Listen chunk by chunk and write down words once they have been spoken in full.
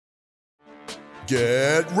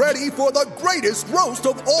Get ready for the greatest roast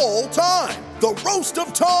of all time, the Roast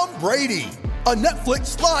of Tom Brady, a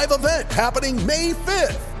Netflix live event happening May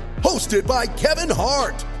 5th. Hosted by Kevin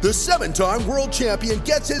Hart, the 7-time world champion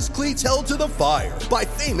gets his cleats held to the fire by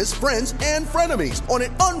famous friends and frenemies on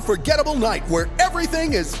an unforgettable night where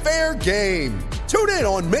everything is fair game. Tune in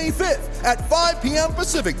on May 5th at 5 p.m.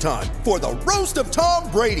 Pacific time for the Roast of Tom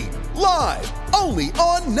Brady, live only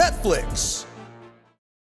on Netflix.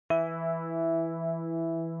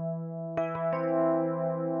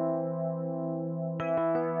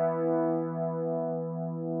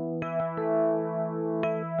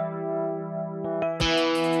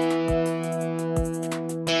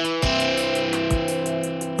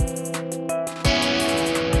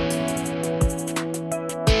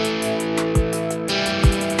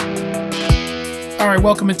 All right,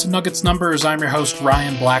 welcome into Nuggets Numbers. I'm your host,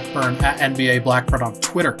 Ryan Blackburn, at NBA Blackburn on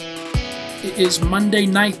Twitter. It is Monday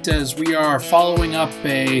night as we are following up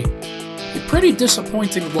a pretty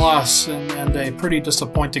disappointing loss and a pretty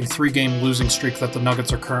disappointing 3-game losing streak that the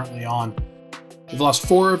Nuggets are currently on. They've lost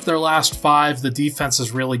 4 of their last 5. The defense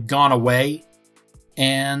has really gone away,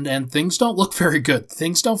 and things don't look very good.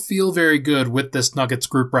 Things don't feel very good with this Nuggets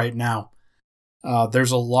group right now.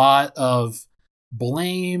 There's a lot of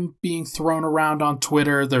blame being thrown around on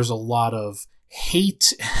Twitter. There's a lot of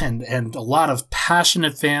hate and a lot of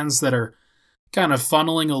passionate fans that are kind of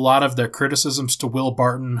funneling a lot of their criticisms to Will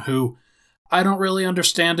Barton, who I don't really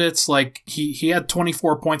understand it. It's like he had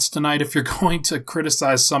 24 points tonight. If you're going to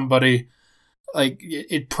criticize somebody, like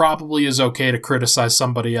it probably is okay to criticize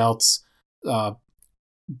somebody else.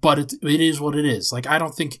 But it is what it is. Like, I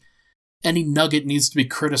don't think any Nugget needs to be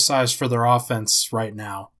criticized for their offense right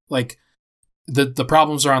now. Like, the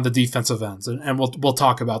problems are on the defensive ends, and we'll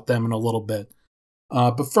talk about them in a little bit.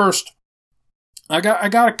 But first, I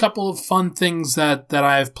got a couple of fun things that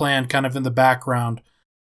I have planned kind of in the background.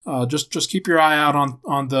 Just keep your eye out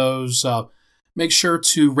on those. Make sure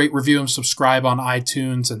to rate, review, and subscribe on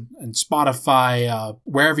iTunes and Spotify,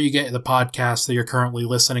 wherever you get the podcast that you're currently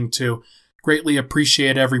listening to. Greatly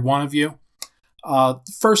appreciate every one of you.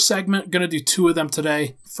 First segment, going to do 2 of them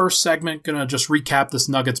today. First segment, going to just recap this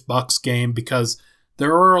Nuggets-Bucks game because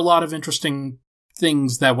there were a lot of interesting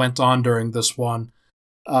things that went on during this one.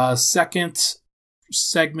 Second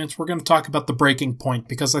segment, we're going to talk about the breaking point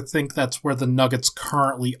because I think that's where the Nuggets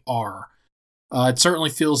currently are. It certainly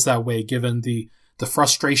feels that way given the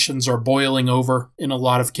frustrations are boiling over in a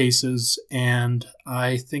lot of cases, and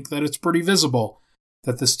I think that it's pretty visible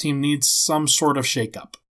that this team needs some sort of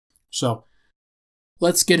shakeup. So,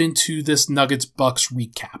 let's get into this Nuggets-Bucks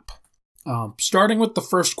recap. Starting with the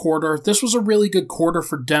first quarter, this was a really good quarter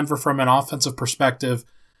for Denver from an offensive perspective.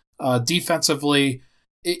 Defensively,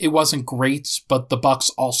 it wasn't great, but the Bucks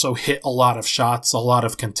also hit a lot of shots, a lot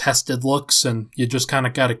of contested looks, and you just kind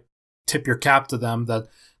of got to tip your cap to them that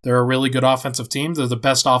they're a really good offensive team. They're the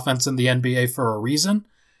best offense in the NBA for a reason,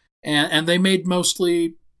 and they made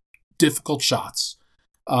mostly difficult shots.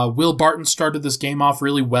 Will Barton started this game off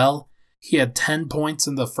really well. He had 10 points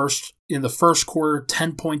in the first quarter,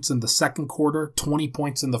 10 points in the second quarter, 20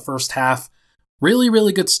 points in the first half. Really,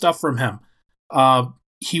 really good stuff from him.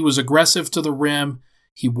 He was aggressive to the rim.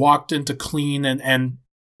 He walked into clean and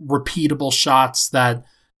repeatable shots that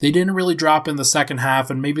they didn't really drop in the second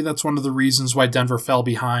half, and maybe that's one of the reasons why Denver fell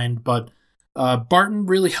behind. But Barton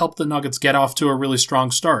really helped the Nuggets get off to a really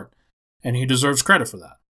strong start, and he deserves credit for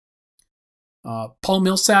that. Paul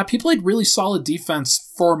Millsap, he played really solid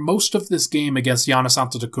defense for most of this game against Giannis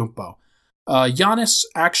Antetokounmpo. Giannis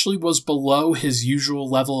actually was below his usual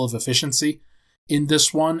level of efficiency in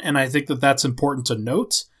this one, and I think that that's important to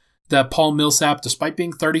note, that Paul Millsap, despite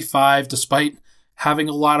being 35, despite having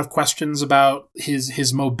a lot of questions about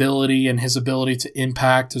his mobility and his ability to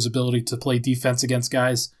impact, his ability to play defense against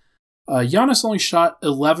guys, Giannis only shot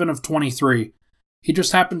 11 of 23. He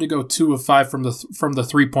just happened to go 2 of 5 from the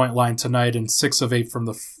 3-point line tonight and 6 of 8 from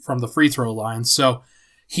the free throw line. So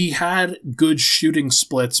he had good shooting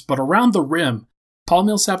splits, but around the rim, Paul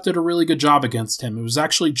Millsap did a really good job against him. It was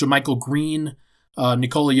actually JaMychal Green,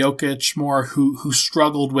 Nikola Jokic more who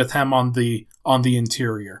struggled with him on the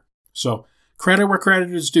interior. So credit where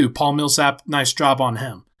credit is due. Paul Millsap, nice job on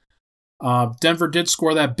him. Denver did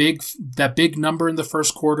score that big number in the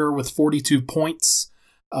first quarter with 42 points.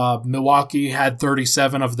 Milwaukee had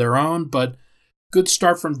 37 of their own, but good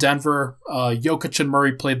start from Denver. Jokic and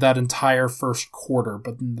Murray played that entire first quarter,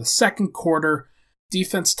 but in the second quarter,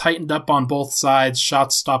 defense tightened up on both sides.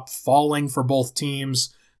 Shots stopped falling for both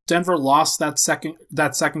teams. Denver lost that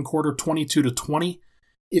second quarter 22-20.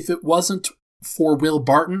 If it wasn't for Will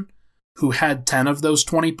Barton, who had 10 of those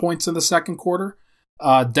 20 points in the second quarter,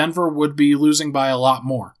 Denver would be losing by a lot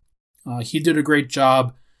more. He did a great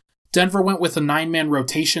job. Denver went with a 9-man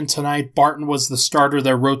rotation tonight. Barton was the starter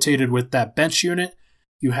that rotated with that bench unit.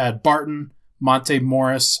 You had Barton, Monte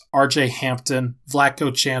Morris, RJ Hampton,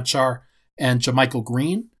 Vlatko Cancar, and JaMychal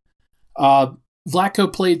Green.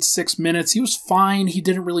 Vlatko played 6 minutes. He was fine. He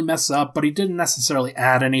didn't really mess up, but he didn't necessarily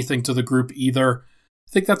add anything to the group either.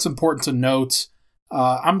 I think that's important to note.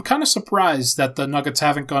 I'm kind of surprised that the Nuggets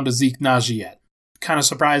haven't gone to Zeke Naji yet. Kind of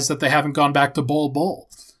surprised that they haven't gone back to Bol,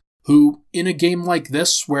 who, in a game like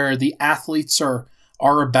this, where the athletes are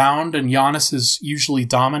abound and Giannis is usually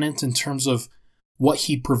dominant in terms of what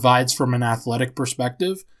he provides from an athletic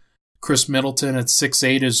perspective, Chris Middleton at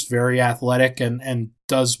 6'8" is very athletic and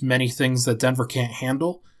does many things that Denver can't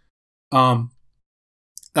handle.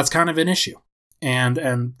 That's kind of an issue. And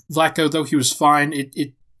Vlatko, though he was fine,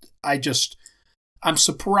 I'm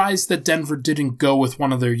surprised that Denver didn't go with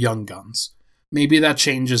one of their young guns. Maybe that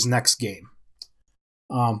changes next game.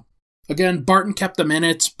 Again, Barton kept them in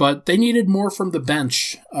it, but they needed more from the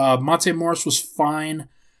bench. Monte Morris was fine.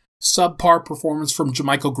 Subpar performance from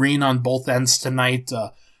JaMychal Green on both ends tonight.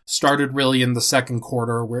 Started really in the second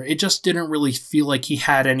quarter, where it just didn't really feel like he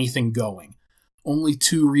had anything going. Only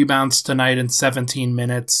 2 rebounds tonight in 17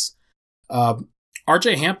 minutes.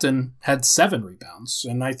 RJ Hampton had 7 rebounds,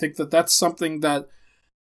 and I think that that's something that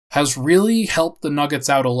has really helped the Nuggets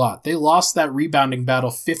out a lot. They lost that rebounding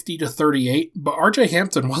battle 50-38, but RJ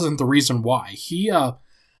Hampton wasn't the reason why.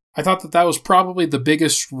 I thought that was probably the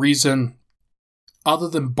biggest reason, other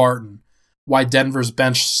than Barton, why Denver's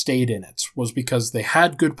bench stayed in it, was because they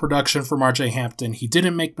had good production from RJ Hampton. He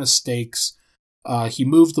didn't make mistakes. He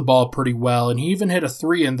moved the ball pretty well, and he even hit a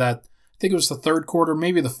 3 in that, I think it was the third quarter,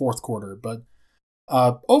 maybe the fourth quarter. But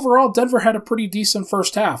overall, Denver had a pretty decent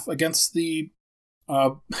first half against a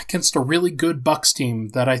really good Bucks team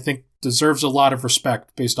that I think deserves a lot of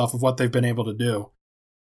respect based off of what they've been able to do.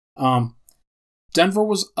 Denver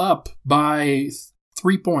was up by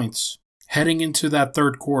 3 points heading into that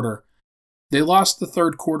third quarter. They lost the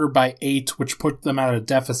third quarter by 8, which put them at a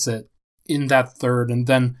deficit in that third, and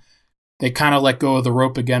then they kind of let go of the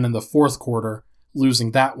rope again in the fourth quarter,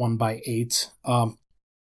 losing that one by 8.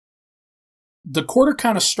 The quarter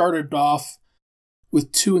kind of started off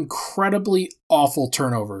with 2 incredibly awful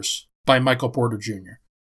turnovers by Michael Porter Jr.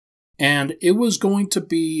 And it was going to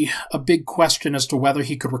be a big question as to whether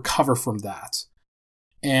he could recover from that.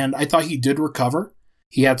 And I thought he did recover.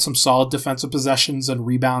 He had some solid defensive possessions and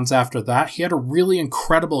rebounds after that. He had a really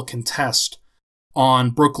incredible contest on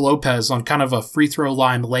Brook Lopez on kind of a free throw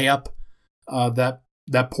line layup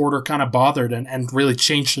that Porter kind of bothered and really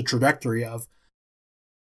changed the trajectory of.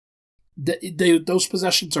 Those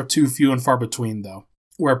possessions are too few and far between, though,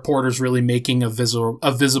 where Porter's really making a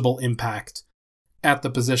visible impact at the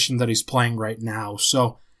position that he's playing right now.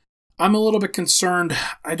 So I'm a little bit concerned.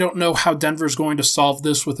 I don't know how Denver's going to solve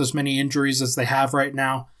this with as many injuries as they have right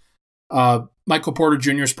now. Michael Porter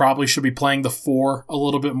Jr. probably should be playing the 4 a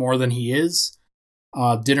little bit more than he is.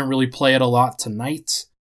 Didn't really play it a lot tonight.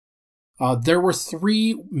 There were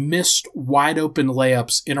 3 missed wide-open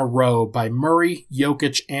layups in a row by Murray,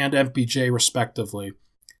 Jokic, and MPJ, respectively.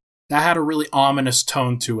 That had a really ominous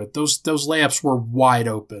tone to it. Those layups were wide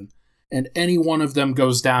open, and any one of them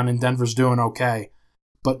goes down and Denver's doing okay.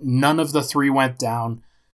 But none of the 3 went down.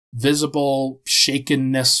 Visible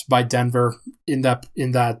shakenness by Denver in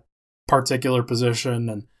that particular position,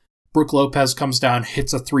 and Brook Lopez comes down,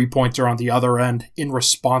 hits a 3-pointer on the other end in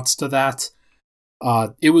response to that.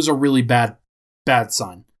 It was a really bad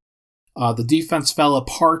sign. The defense fell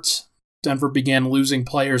apart. Denver began losing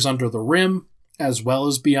players under the rim, as well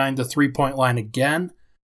as behind the 3-point line again.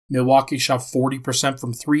 Milwaukee shot 40%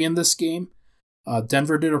 from 3 in this game.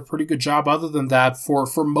 Denver did a pretty good job other than that for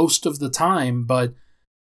most of the time, but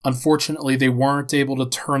unfortunately they weren't able to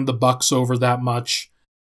turn the Bucks over that much.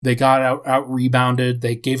 They got out-rebounded.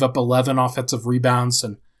 They gave up 11 offensive rebounds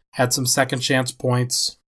and had some second chance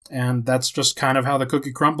points, and that's just kind of how the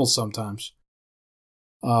cookie crumbles sometimes.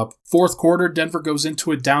 Fourth quarter, Denver goes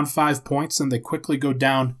into it down 5 points, and they quickly go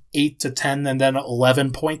down 8-10 and then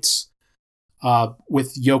 11 points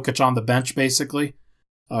with Jokic on the bench, basically.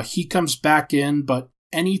 He comes back in, but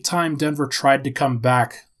anytime Denver tried to come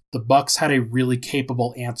back, the Bucks had a really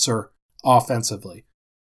capable answer offensively.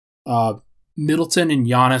 Middleton and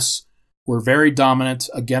Giannis were very dominant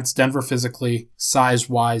against Denver physically,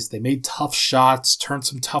 size-wise. They made tough shots, turned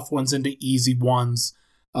some tough ones into easy ones.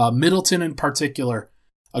 Middleton in particular,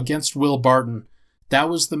 against Will Barton, that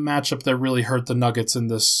was the matchup that really hurt the Nuggets in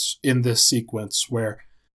this sequence, where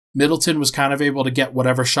Middleton was kind of able to get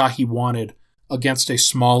whatever shot he wanted against a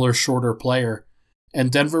smaller, shorter player.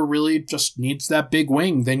 And Denver really just needs that big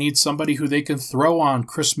wing. They need somebody who they can throw on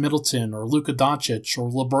Chris Middleton or Luka Doncic or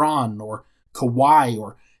LeBron or Kawhi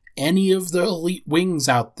or any of the elite wings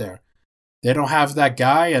out there. They don't have that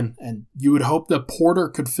guy, and you would hope that Porter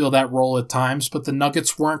could fill that role at times, but the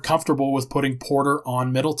Nuggets weren't comfortable with putting Porter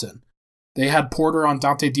on Middleton. They had Porter on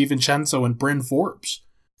Dante DiVincenzo and Bryn Forbes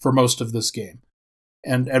for most of this game.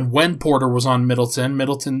 And when Porter was on Middleton,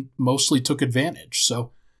 Middleton mostly took advantage.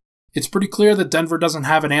 So it's pretty clear that Denver doesn't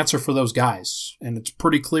have an answer for those guys. And it's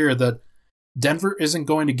pretty clear that Denver isn't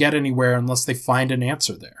going to get anywhere unless they find an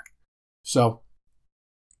answer there. So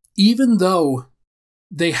even though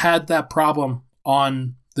they had that problem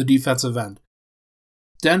on the defensive end,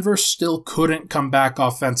 Denver still couldn't come back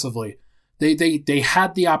offensively. They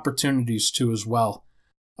had the opportunities to as well.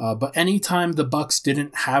 But anytime the Bucks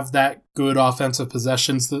didn't have that good offensive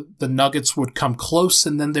possessions, the Nuggets would come close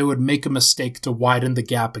and then they would make a mistake to widen the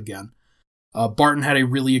gap again. Barton had a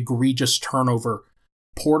really egregious turnover.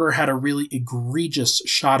 Porter had a really egregious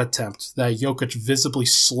shot attempt that Jokic visibly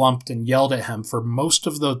slumped and yelled at him for most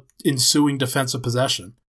of the ensuing defensive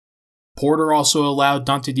possession. Porter also allowed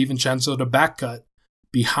Dante DiVincenzo to backcut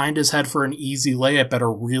behind his head for an easy layup at a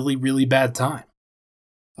really, really bad time.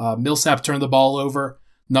 Millsap turned the ball over.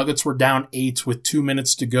 Nuggets were down 8 with 2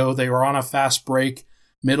 minutes to go. They were on a fast break.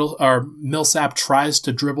 Millsap tries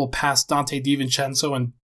to dribble past Dante DiVincenzo,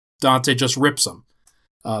 and Dante just rips him.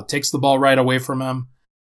 Takes the ball right away from him.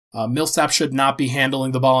 Millsap should not be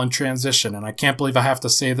handling the ball in transition, and I can't believe I have to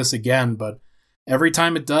say this again, but every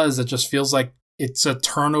time it does, it just feels like it's a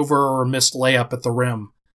turnover or a missed layup at the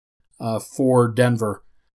rim for Denver,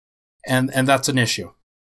 and that's an issue.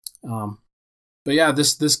 But yeah,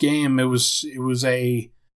 this game, it was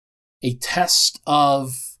a test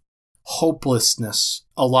of hopelessness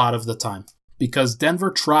a lot of the time, because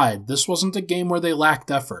Denver tried. This wasn't a game where they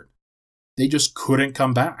lacked effort. They just couldn't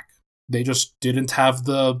come back. They just didn't have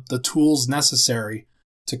the tools necessary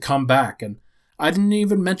to come back. And I didn't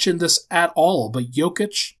even mention this at all, but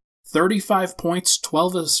Jokic, 35 points,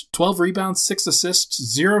 12 rebounds, 6 assists,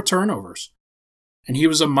 0 turnovers. And he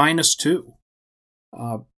was a -2.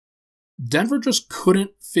 Denver just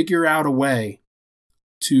couldn't figure out a way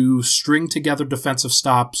to string together defensive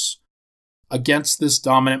stops against this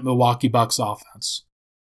dominant Milwaukee Bucks offense.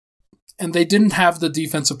 And they didn't have the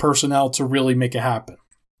defensive personnel to really make it happen.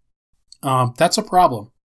 That's a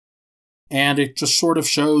problem. And it just sort of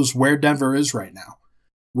shows where Denver is right now,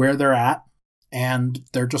 where they're at, and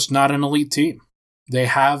they're just not an elite team. They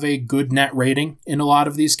have a good net rating in a lot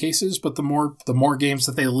of these cases, but the more games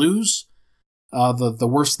that they lose, the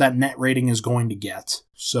worse that net rating is going to get.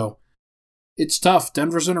 So it's tough.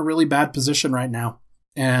 Denver's in a really bad position right now,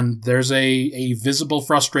 and there's a visible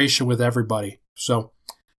frustration with everybody. So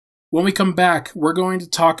when we come back, we're going to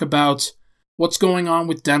talk about what's going on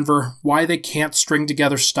with Denver, why they can't string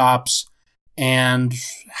together stops, and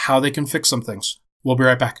how they can fix some things. We'll be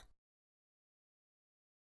right back.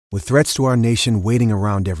 With threats to our nation waiting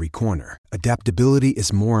around every corner, adaptability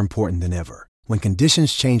is more important than ever. When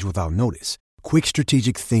conditions change without notice, quick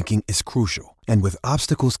strategic thinking is crucial. And with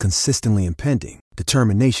obstacles consistently impending,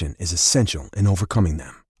 determination is essential in overcoming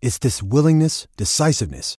them. It's this willingness,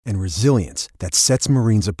 decisiveness, and resilience that sets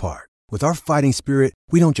Marines apart. With our fighting spirit,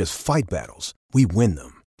 we don't just fight battles, we win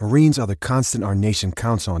them. Marines are the constant our nation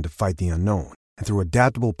counts on to fight the unknown. And through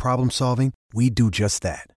adaptable problem solving, we do just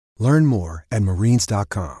that. Learn more at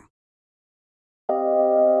marines.com.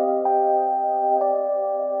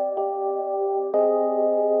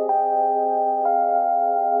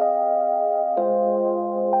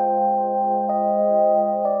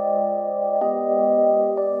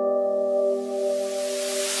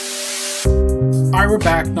 All right, we're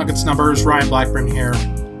back. Nuggets Numbers, Ryan Blackburn here.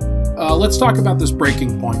 Let's talk about this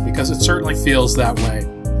breaking point, because it certainly feels that way.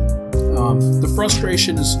 The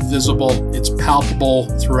frustration is visible. It's palpable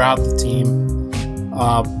throughout the team.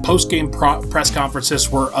 Post-game press conferences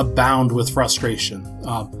were abound with frustration.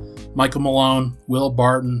 Michael Malone, Will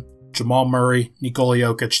Barton, Jamal Murray, Nikola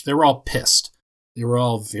Jokic, they were all pissed. They were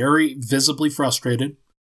all very visibly frustrated.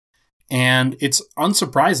 And it's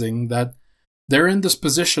unsurprising that they're in this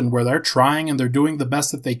position where they're trying and they're doing the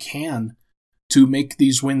best that they can to make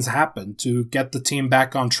these wins happen, to get the team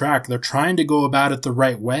back on track. They're trying to go about it the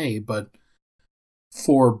right way, but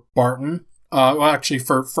for Barton,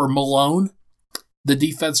 for Malone, the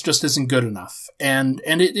defense just isn't good enough. And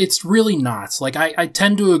it's really not. Like, I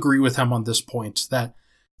tend to agree with him on this point, that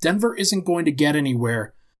Denver isn't going to get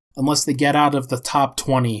anywhere unless they get out of the top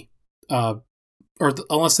 20,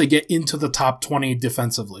 unless they get into the top 20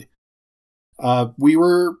 defensively. We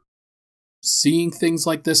were seeing things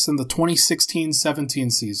like this in the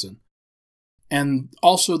 2016-17 season. And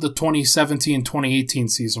also the 2017-2018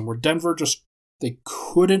 season where Denver they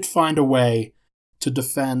couldn't find a way to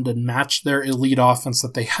defend and match their elite offense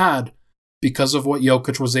that they had because of what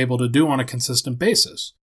Jokic was able to do on a consistent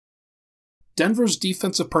basis. Denver's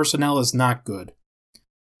defensive personnel is not good.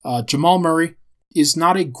 Jamal Murray is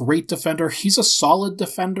not a great defender. He's a solid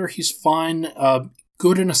defender. He's fine,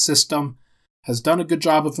 good in a system, has done a good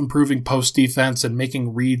job of improving post defense and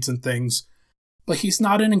making reads and things, but he's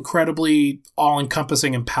not an incredibly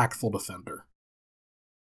all-encompassing, impactful defender.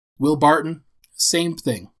 Will Barton, same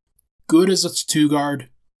thing. Good as a two-guard.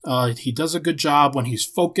 He does a good job when he's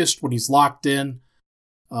focused, when he's locked in.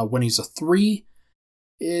 When he's a three,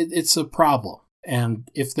 it's a problem. And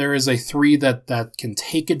if there is a three that can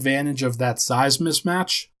take advantage of that size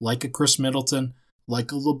mismatch, like a Chris Middleton,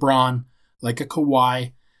 like a LeBron, like a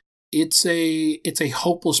Kawhi, it's a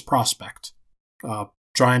hopeless prospect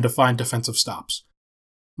trying to find defensive stops.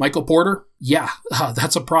 Michael Porter,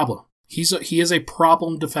 that's a problem. He is a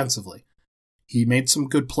problem defensively. He made some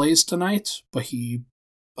good plays tonight, but he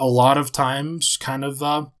a lot of times kind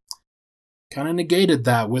of negated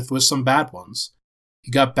that with some bad ones.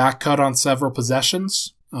 He got back cut on several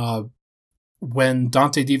possessions. When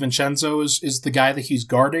Dante DiVincenzo is the guy that he's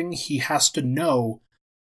guarding, he has to know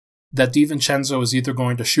that DiVincenzo is either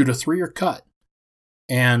going to shoot a three or cut.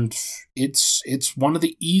 And it's one of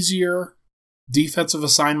the easier defensive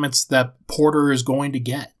assignments that Porter is going to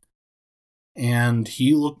get. And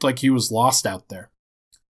he looked like he was lost out there.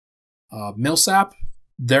 Millsap,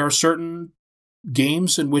 there are certain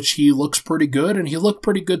games in which he looks pretty good, and he looked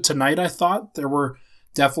pretty good tonight, I thought. There were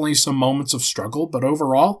definitely some moments of struggle, but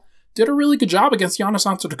overall, did a really good job against Giannis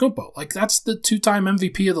Antetokounmpo. Like, that's the two-time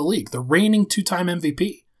MVP of the league, the reigning two-time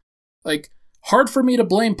MVP. Like, hard for me to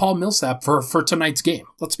blame Paul Millsap for tonight's game,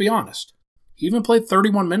 let's be honest. He even played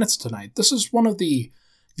 31 minutes tonight. This is one of the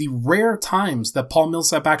rare times that Paul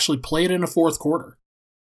Millsap actually played in a fourth quarter.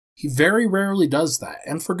 He very rarely does that,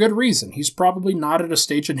 and for good reason. He's probably not at a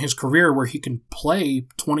stage in his career where he can play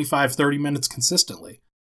 25, 30 minutes consistently.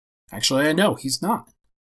 Actually, I know he's not.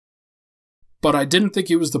 But I didn't think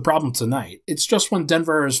he was the problem tonight. It's just when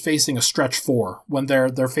Denver is facing a stretch four, when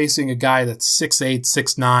they're facing a guy that's 6'8",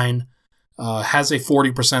 6'9", has a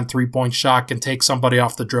 40% three-point shot, can take somebody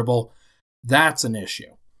off the dribble, that's an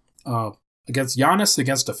issue. Against Giannis,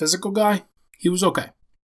 against a physical guy, he was okay.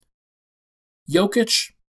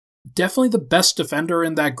 Jokic, definitely the best defender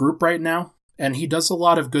in that group right now, and he does a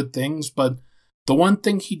lot of good things, but the one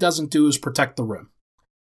thing he doesn't do is protect the rim.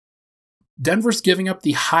 Denver's giving up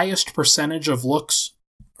the highest percentage of looks,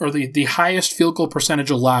 or the highest field goal percentage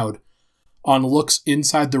allowed on looks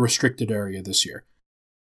inside the restricted area this year.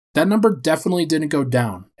 That number definitely didn't go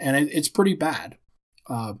down, and it's pretty bad.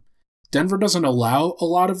 Denver doesn't allow a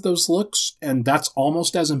lot of those looks, and that's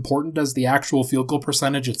almost as important as the actual field goal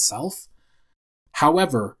percentage itself.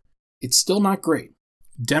 However, it's still not great.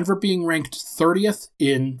 Denver being ranked 30th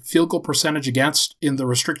in field goal percentage against in the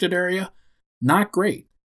restricted area, not great.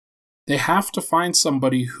 They have to find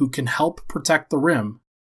somebody who can help protect the rim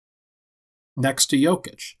next to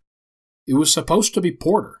Jokic. It was supposed to be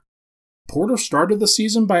Porter. Porter started the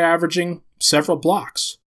season by averaging several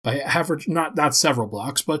blocks. Not several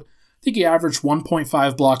blocks, but I think he averaged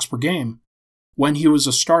 1.5 blocks per game when he was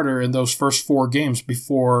a starter in those first 4 games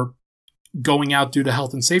before going out due to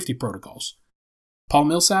health and safety protocols. Paul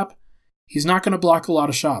Millsap, he's not going to block a lot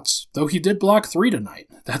of shots, though he did block 3 tonight.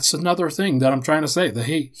 That's another thing that I'm trying to say, that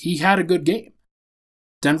he had a good game.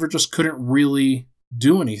 Denver just couldn't really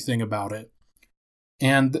do anything about it.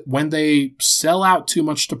 And when they sell out too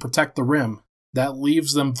much to protect the rim, that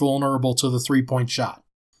leaves them vulnerable to the three-point shot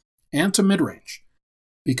and to mid-range.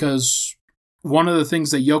 Because one of the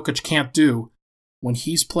things that Jokic can't do when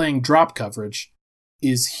he's playing drop coverage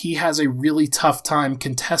is he has a really tough time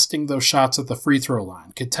contesting those shots at the free throw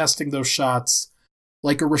line, contesting those shots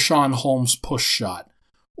like a Richaun Holmes push shot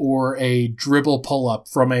or a dribble pull-up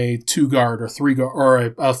from a 2-guard or 3-guard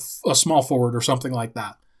or a small forward or something like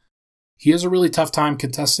that. He has a really tough time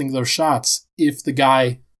contesting those shots if the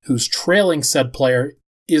guy who's trailing said player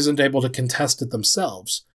isn't able to contest it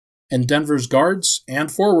themselves. And Denver's guards and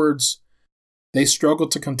forwards, they struggle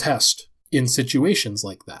to contest in situations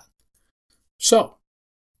like that. So,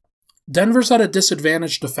 Denver's at a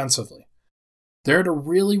disadvantage defensively. They're at a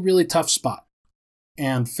really, really tough spot.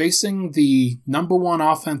 And facing the number one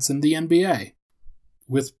offense in the NBA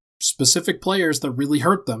with specific players that really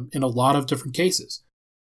hurt them in a lot of different cases.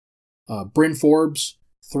 Bryn Forbes,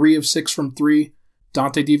 3 of 6 from 3.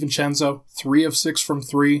 Dante DiVincenzo, 3 of 6 from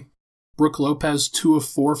 3. Brook Lopez, 2 of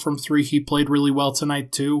 4 from 3. He played really well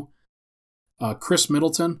tonight too. Chris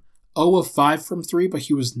Middleton, 0 of 5 from 3, but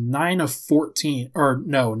he was 9 of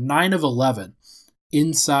 11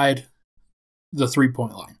 inside the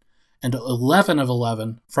 3-point line and 11 of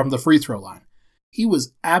 11 from the free throw line. He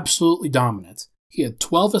was absolutely dominant. He had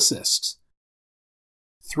 12 assists,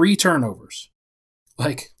 3 turnovers,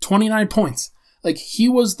 29 points. He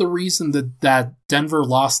was the reason that Denver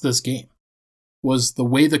lost this game, was the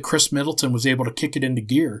way that Chris Middleton was able to kick it into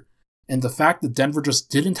gear, and the fact that Denver just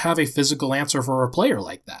didn't have a physical answer for a player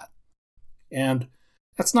like that. And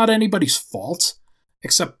that's not anybody's fault,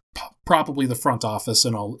 except probably the front office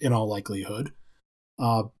in all likelihood.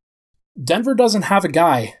 Denver doesn't have a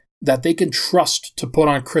guy that they can trust to put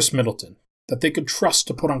on Chris Middleton, that they can trust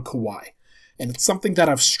to put on Kawhi. And it's something that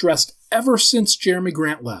I've stressed ever since Jeremy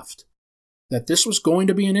Grant left, that this was going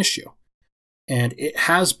to be an issue. And it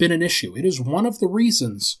has been an issue. It is one of the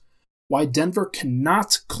reasons why Denver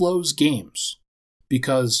cannot close games,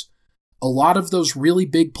 because a lot of those really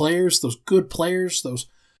big players, those good players, those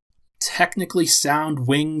technically sound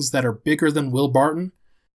wings that are bigger than Will Barton,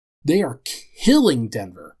 they are killing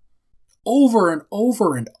Denver over and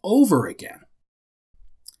over and over again.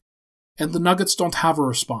 And the Nuggets don't have a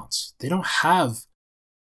response. They don't have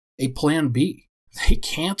a plan B. They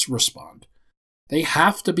can't respond. They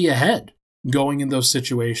have to be ahead going in those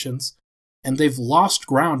situations, and they've lost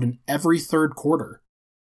ground in every third quarter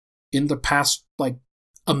in the past,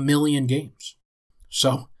 a million games.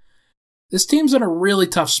 So, this team's in a really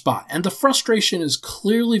tough spot, and the frustration is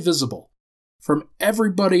clearly visible from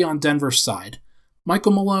everybody on Denver's side.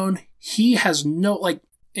 Michael Malone, he has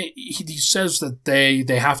he says that they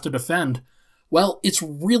have to defend. Well, it's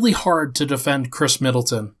really hard to defend Chris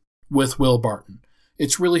Middleton with Will Barton.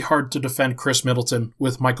 It's really hard to defend Chris Middleton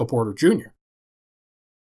with Michael Porter Jr.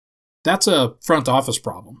 That's a front office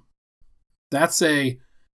problem. They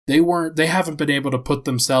haven't been able to put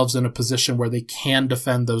themselves in a position where they can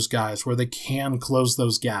defend those guys, where they can close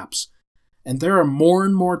those gaps. And there are more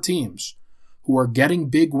and more teams who are getting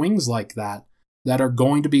big wings like that are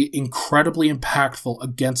going to be incredibly impactful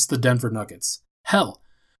against the Denver Nuggets. Hell,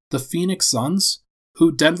 the Phoenix Suns,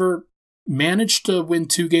 who Denver managed to win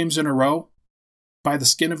 2 games in a row by the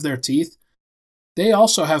skin of their teeth, they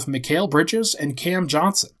also have Mikal Bridges and Cam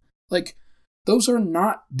Johnson. Those are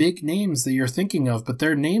not big names that you're thinking of, but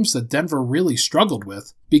they're names that Denver really struggled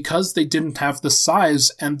with because they didn't have the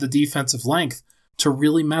size and the defensive length to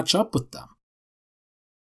really match up with them.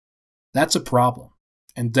 That's a problem,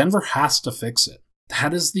 and Denver has to fix it.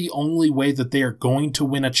 That is the only way that they are going to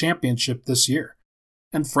win a championship this year.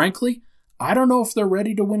 And frankly, I don't know if they're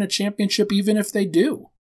ready to win a championship even if they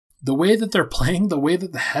do. The way that they're playing, the way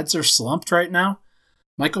that the heads are slumped right now,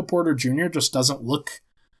 Michael Porter Jr. just doesn't look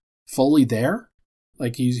fully there.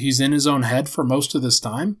 He's in his own head for most of this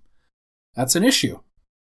time. That's an issue.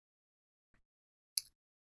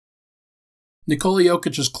 Nikola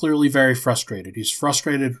Jokic is clearly very frustrated. He's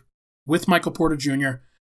frustrated with Michael Porter Jr.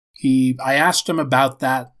 I asked him about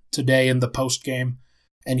that today in the post-game,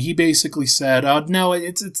 and he basically said, no,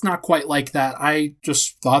 it's not quite like that. I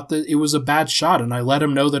just thought that it was a bad shot, and I let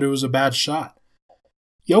him know that it was a bad shot.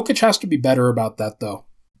 Jokic has to be better about that, though.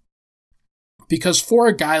 Because for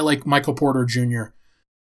a guy like Michael Porter Jr.,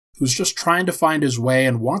 who's just trying to find his way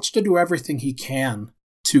and wants to do everything he can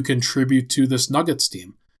to contribute to this Nuggets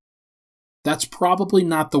team, that's probably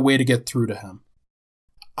not the way to get through to him.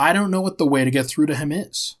 I don't know what the way to get through to him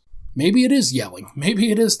is. Maybe it is yelling.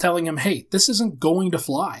 Maybe it is telling him, hey, this isn't going to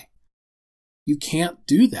fly. You can't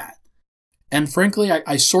do that. And frankly,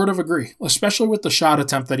 I sort of agree, especially with the shot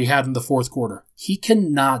attempt that he had in the fourth quarter. He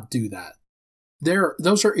cannot do that.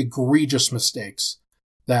 Those are egregious mistakes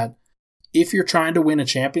that if you're trying to win a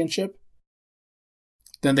championship,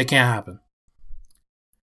 then they can't happen.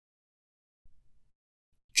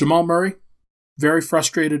 Jamal Murray, very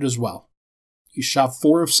frustrated as well. He shot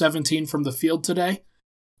 4 of 17 from the field today,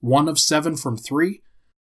 1 of 7 from 3,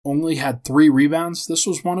 only had 3 rebounds. This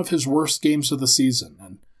was one of his worst games of the season.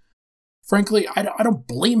 And frankly, I don't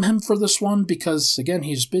blame him for this one because, again,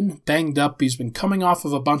 he's been banged up. He's been coming off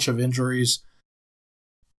of a bunch of injuries.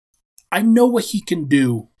 I know what he can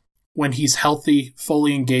do when he's healthy,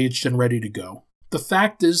 fully engaged, and ready to go. The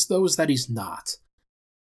fact is, though, is that he's not.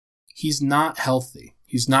 He's not healthy.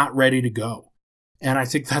 He's not ready to go. And I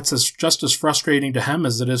think that's just as frustrating to him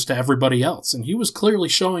as it is to everybody else. And he was clearly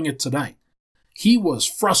showing it tonight. He was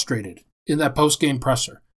frustrated in that post-game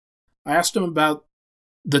presser. I asked him about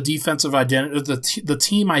the defensive identity, the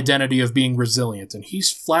team identity of being resilient. And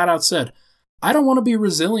he's flat out said, I don't want to be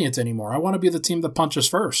resilient anymore. I want to be the team that punches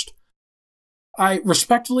first. I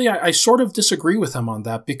sort of disagree with him on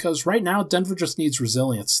that because right now Denver just needs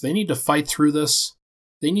resilience. They need to fight through this.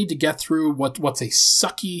 They need to get through what's a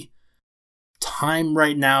sucky time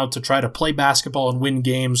right now to try to play basketball and win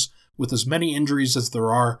games with as many injuries as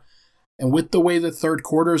there are. And with the way the third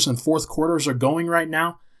quarters and fourth quarters are going right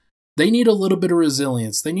now, they need a little bit of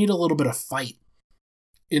resilience. They need a little bit of fight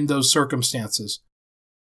in those circumstances.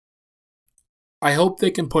 I hope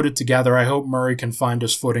they can put it together. I hope Murray can find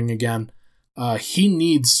his footing again. He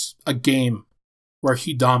needs a game where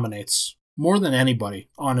he dominates more than anybody,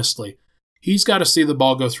 honestly. He's got to see the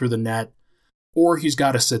ball go through the net, or he's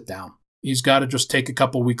got to sit down. He's got to just take a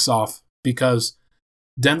couple weeks off, because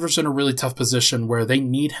Denver's in a really tough position where they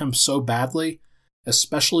need him so badly,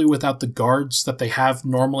 especially without the guards that they have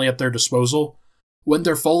normally at their disposal. When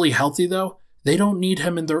they're fully healthy, though, they don't need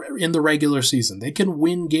him in the regular season. They can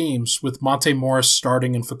win games with Monte Morris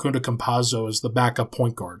starting and Facundo Campazzo as the backup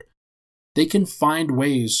point guard. They can find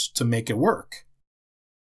ways to make it work.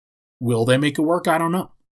 Will they make it work? I don't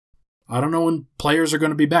know. I don't know when players are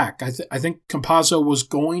going to be back. I think Campazzo was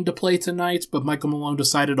going to play tonight, but Michael Malone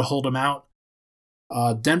decided to hold him out.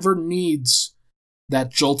 Denver needs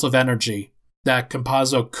that jolt of energy that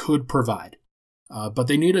Campazzo could provide. But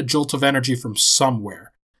they need a jolt of energy from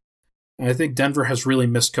somewhere. And I think Denver has really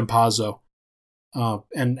missed Campazzo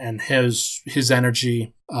and his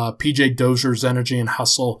energy, PJ Dozier's energy and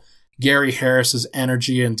hustle, Gary Harris's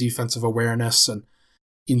energy and defensive awareness and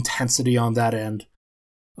intensity on that end.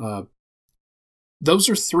 Those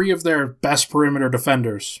are three of their best perimeter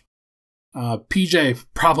defenders. PJ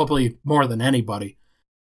probably more than anybody.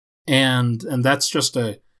 And that's just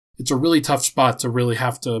it's a really tough spot to really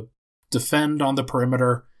have to defend on the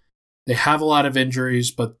perimeter. They have a lot of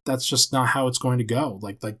injuries, but that's just not how it's going to go.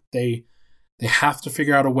 Like they have to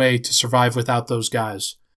figure out a way to survive without those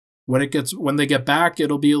guys. When they get back,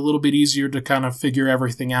 it'll be a little bit easier to kind of figure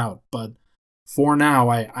everything out. But for now,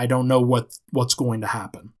 I don't know what's going to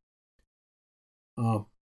happen.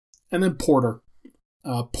 And then Porter.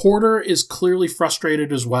 Porter is clearly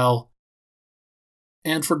frustrated as well,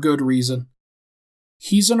 and for good reason.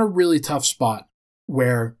 He's in a really tough spot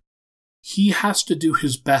where he has to do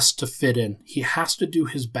his best to fit in. He has to do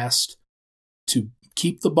his best to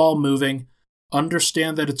keep the ball moving,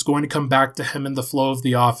 understand that it's going to come back to him in the flow of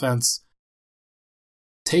the offense,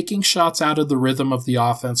 taking shots out of the rhythm of the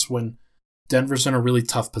offense when Denver's in a really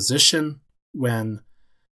tough position, when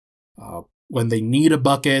they need a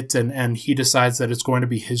bucket and he decides that it's going to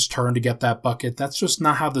be his turn to get that bucket. That's just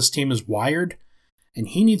not how this team is wired, and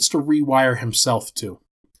he needs to rewire himself too.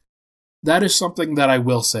 That is something that I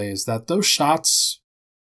will say, is that those shots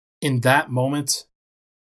in that moment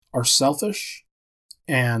are selfish,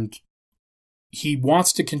 and he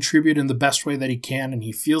wants to contribute in the best way that he can, and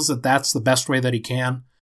he feels that that's the best way that he can.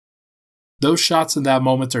 Those shots in that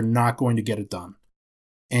moment are not going to get it done.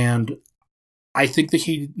 And I think that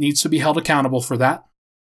he needs to be held accountable for that,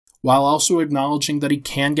 while also acknowledging that he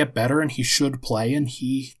can get better and he should play and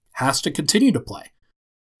he has to continue to play.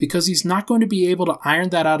 Because he's not going to be able to iron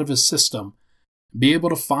that out of his system, be able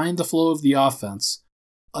to find the flow of the offense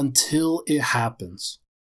until it happens.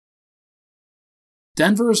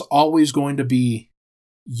 Denver is always going to be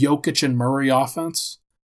Jokic and Murray offense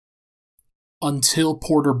until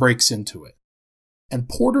Porter breaks into it. And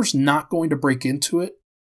Porter's not going to break into it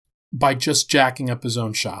by just jacking up his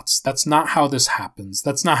own shots. That's not how this happens.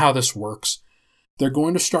 That's not how this works. They're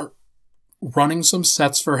going to start running some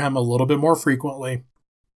sets for him a little bit more frequently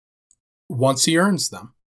once he earns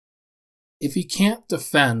them. If he can't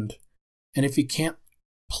defend and if he can't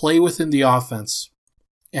play within the offense,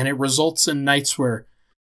 and it results in nights where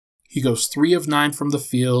he goes 3 of 9 from the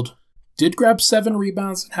field, did grab 7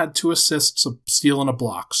 rebounds and had 2 assists, a steal and a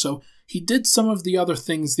block. So he did some of the other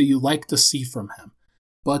things that you like to see from him.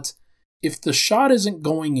 But if the shot isn't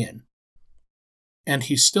going in, and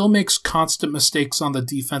he still makes constant mistakes on the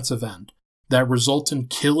defensive end that result in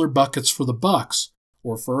killer buckets for the Bucks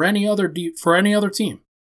or for any other team,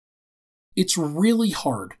 it's really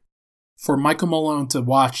hard for Michael Malone to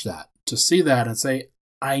watch that, to see that and say,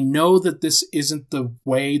 I know that this isn't the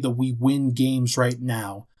way that we win games right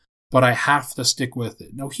now, but I have to stick with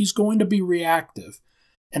it. No, he's going to be reactive.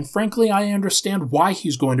 And frankly, I understand why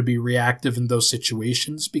he's going to be reactive in those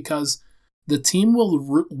situations, because the team will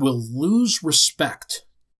lose respect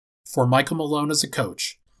for Michael Malone as a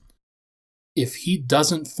coach if he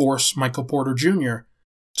doesn't force Michael Porter Jr.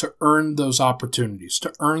 to earn those opportunities,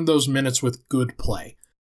 to earn those minutes with good play.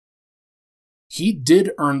 He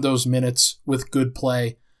did earn those minutes with good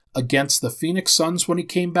play against the Phoenix Suns when he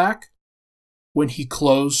came back, when he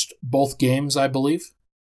closed both games, I believe,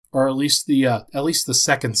 or at least the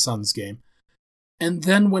second Suns game. And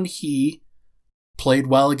then when he played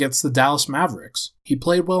well against the Dallas Mavericks, he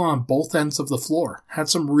played well on both ends of the floor, had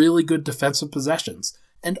some really good defensive possessions,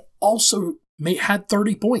 and also had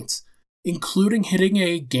 30 points, including hitting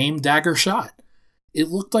a game dagger shot. It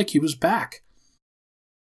looked like he was back.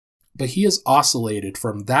 But he has oscillated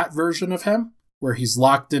from that version of him, where he's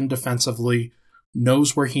locked in defensively,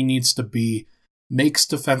 knows where he needs to be, makes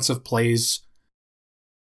defensive plays,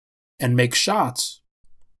 and makes shots.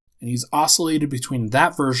 And he's oscillated between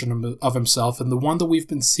that version of himself and the one that we've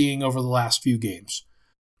been seeing over the last few games,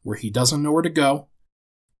 where he doesn't know where to go,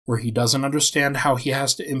 where he doesn't understand how he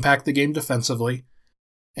has to impact the game defensively,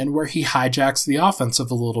 and where he hijacks the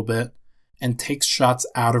offensive a little bit and takes shots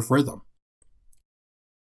out of rhythm.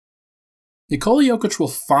 Nikola Jokic will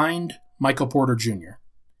find Michael Porter Jr.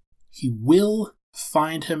 He will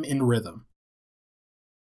find him in rhythm.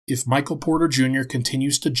 If Michael Porter Jr.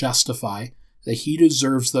 continues to justify that he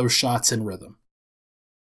deserves those shots in rhythm.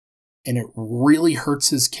 And it really hurts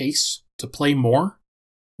his case to play more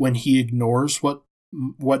when he ignores what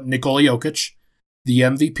Nikola Jokic, the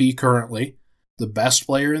MVP currently, the best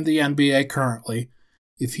player in the NBA currently,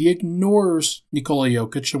 if he ignores Nikola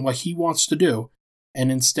Jokic and what he wants to do,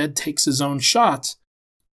 and instead takes his own shots,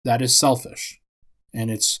 that is selfish. And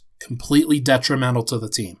it's completely detrimental to the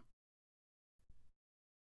team.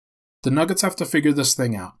 The Nuggets have to figure this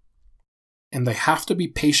thing out. And they have to be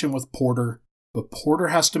patient with Porter, but Porter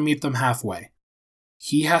has to meet them halfway.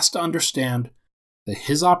 He has to understand that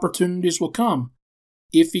his opportunities will come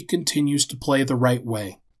if he continues to play the right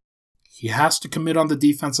way. He has to commit on the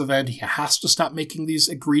defensive end. He has to stop making these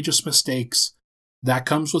egregious mistakes. That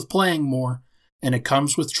comes with playing more, and it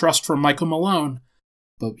comes with trust from Michael Malone,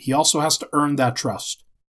 but he also has to earn that trust.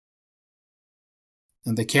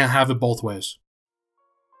 And they can't have it both ways.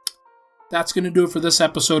 That's going to do it for this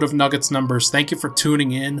episode of Nuggets Numbers. Thank you for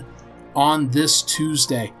tuning in on this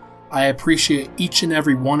Tuesday. I appreciate each and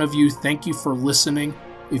every one of you. Thank you for listening.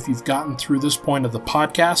 If you've gotten through this point of the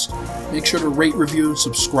podcast, make sure to rate, review, and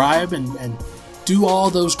subscribe, and do all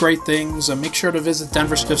those great things. And make sure to visit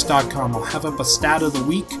denverstiffs.com. I'll have up a stat of the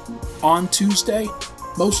week on Tuesday,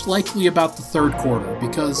 most likely about the third quarter,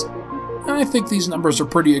 because I think these numbers are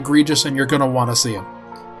pretty egregious and you're going to want to see them.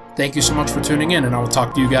 Thank you so much for tuning in, and I will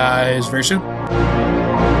talk to you guys very soon.